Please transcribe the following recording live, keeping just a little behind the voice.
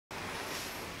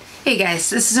Hey guys,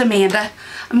 this is Amanda.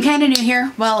 I'm kind of new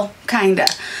here. Well, kinda.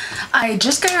 I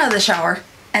just got out of the shower.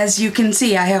 As you can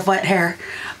see, I have wet hair.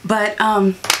 But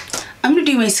I'm gonna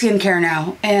do my skincare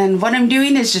now. And what I'm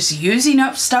doing is just using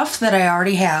up stuff that I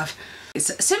already have.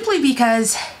 It's simply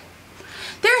because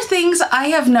there are things I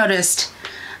have noticed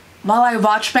while I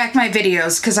watch back my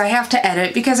videos, because I have to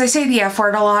edit, because I say the F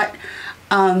word a lot.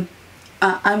 I'm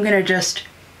gonna just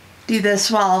do this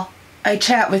while I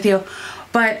chat with you.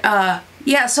 But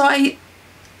yeah, so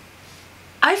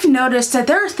I've noticed that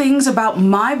there are things about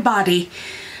my body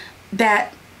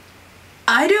that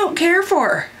I don't care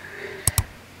for.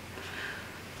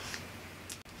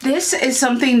 This is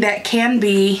something that can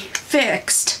be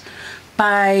fixed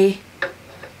by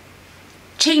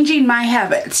changing my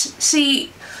habits.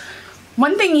 See,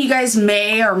 one thing you guys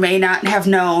may or may not have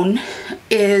known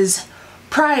is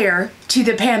prior to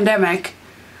the pandemic,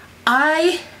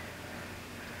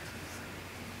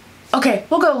 okay,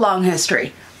 we'll go long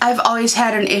history. I've always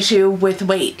had an issue with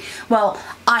weight. Well,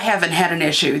 I haven't had an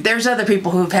issue. There's other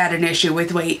people who've had an issue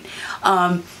with weight.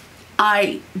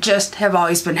 I just have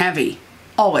always been heavy.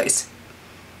 Always.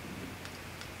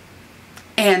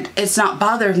 And it's not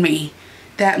bothered me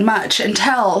that much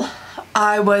until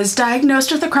I was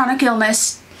diagnosed with a chronic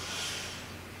illness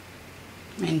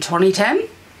in 2010.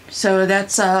 So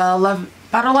that's about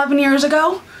 11 years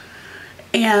ago.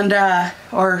 And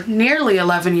or nearly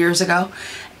 11 years ago.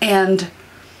 And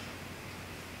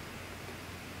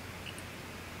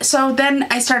so then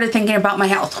I started thinking about my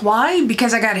health. Why?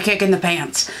 Because I got a kick in the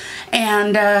pants.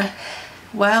 And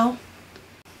well,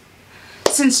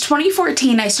 since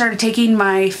 2014 I started taking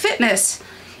my fitness.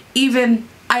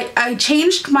 I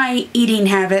changed my eating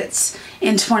habits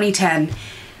in 2010.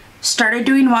 Started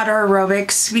doing water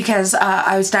aerobics because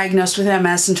I was diagnosed with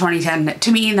MS in 2010.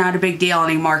 To me, not a big deal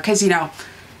anymore because, you know,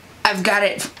 I've had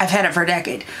it for a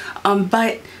decade.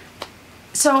 But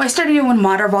so I started doing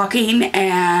water walking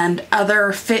and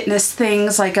other fitness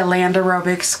things like a land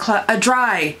aerobics class, a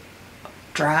dry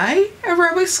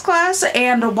aerobics class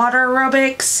and a water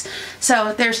aerobics.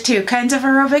 So there's two kinds of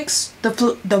aerobics,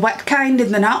 the wet kind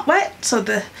and the not wet. So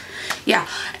yeah.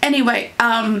 Anyway,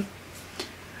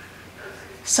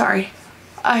 sorry,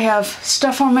 I have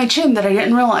stuff on my chin that I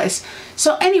didn't realize.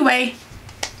 So anyway,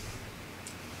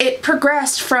 it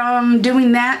progressed from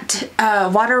doing that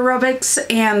water aerobics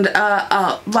and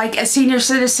like a senior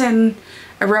citizen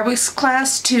aerobics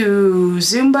class to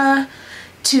Zumba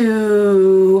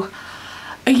to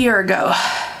a year ago.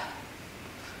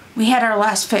 We had our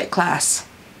last fit class,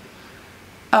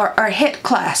 or our HIIT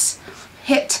class.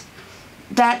 HIIT,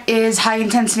 that is high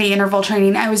intensity interval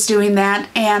training. I was doing that,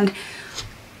 and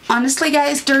honestly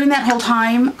guys, during that whole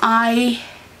time I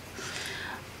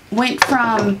went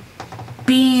from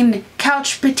being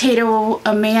couch potato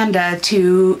Amanda and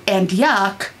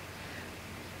yuck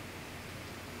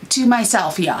to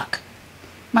myself yuck.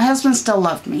 My husband still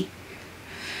loved me.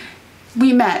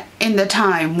 We met in the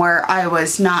time where I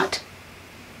was not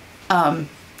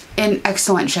in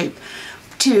excellent shape,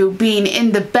 to being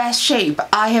in the best shape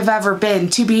I have ever been,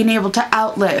 to being able to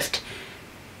outlift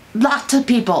lots of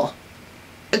people,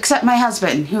 except my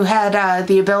husband, who had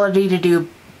the ability to do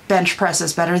bench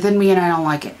presses better than me, and I don't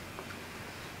like it.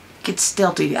 Could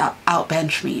still do out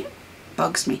bench me. It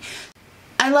bugs me.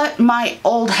 I let my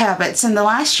old habits, in the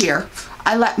last year,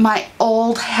 I let my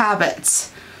old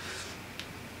habits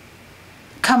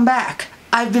come back.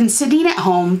 I've been sitting at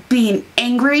home being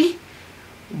angry,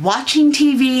 watching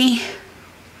TV,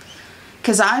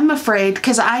 because I'm afraid,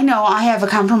 because I know I have a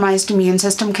compromised immune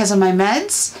system because of my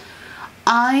meds.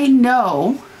 I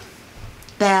know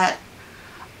that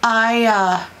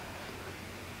I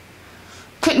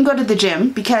couldn't go to the gym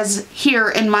because here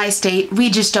in my state we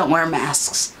just don't wear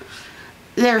masks.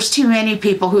 There's too many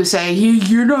people who say,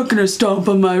 you're not gonna stomp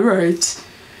on my rights.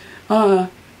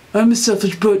 I'm a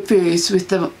selfish butt face with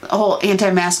the whole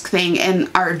anti-mask thing,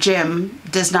 and our gym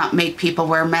does not make people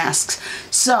wear masks.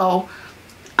 So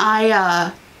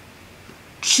I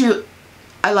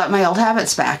let my old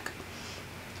habits back.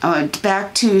 I went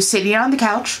back to sitting on the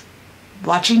couch,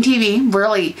 watching TV,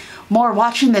 really more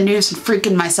watching the news and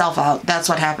freaking myself out. That's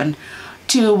what happened.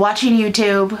 To watching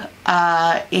YouTube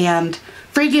and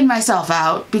freaking myself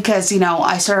out because, you know,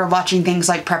 I started watching things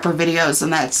like prepper videos,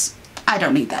 and I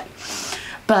don't need that.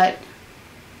 But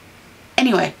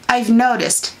anyway, I've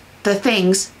noticed the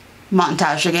things,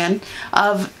 montage again,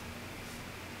 of,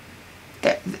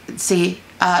 see,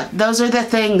 those are the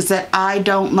things that I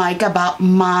don't like about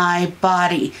my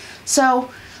body. So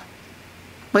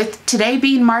with today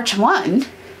being March 1,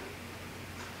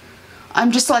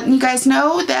 I'm just letting you guys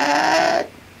know that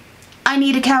I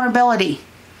need accountability.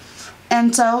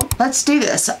 And so let's do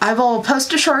this. I will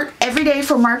post a short every day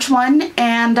for March 1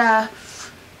 and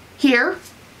here.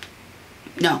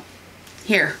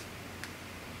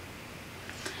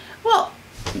 Well,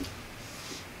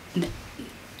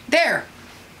 there.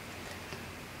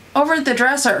 Over the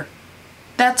dresser.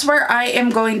 That's where I am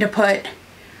going to put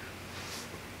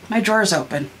my drawers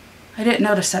open. I didn't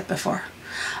notice that before.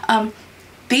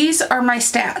 These are my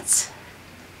stats.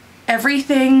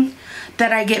 Everything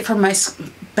that I get from my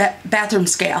bathroom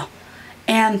scale.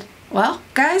 And, well,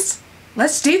 guys,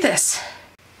 let's do this.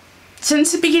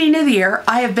 Since the beginning of the year,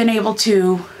 I have been able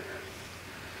to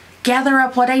gather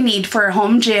up what I need for a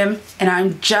home gym, and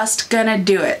I'm just gonna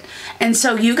do it. And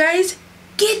so you guys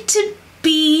get to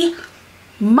be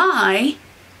my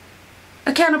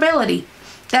accountability.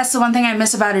 That's the one thing I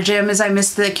miss about a gym, is I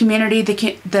miss the community,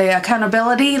 the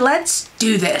accountability. Let's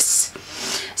do this.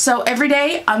 So every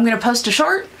day I'm gonna post a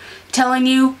short telling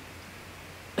you,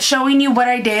 showing you what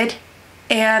I did,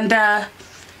 and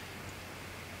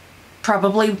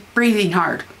probably breathing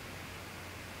hard.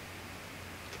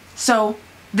 So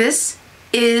this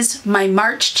is my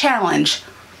March challenge,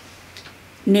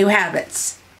 new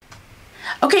habits.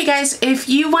 Okay guys, if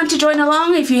you want to join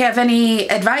along, if you have any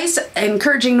advice,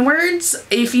 encouraging words,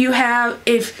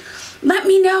 let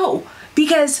me know,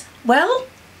 because, well,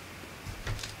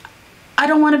 I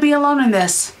don't want to be alone in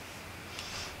this.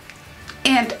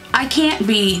 And I can't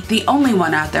be the only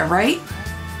one out there, right?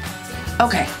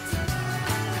 Okay.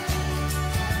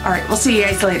 All right, we'll see you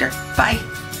guys later. Bye.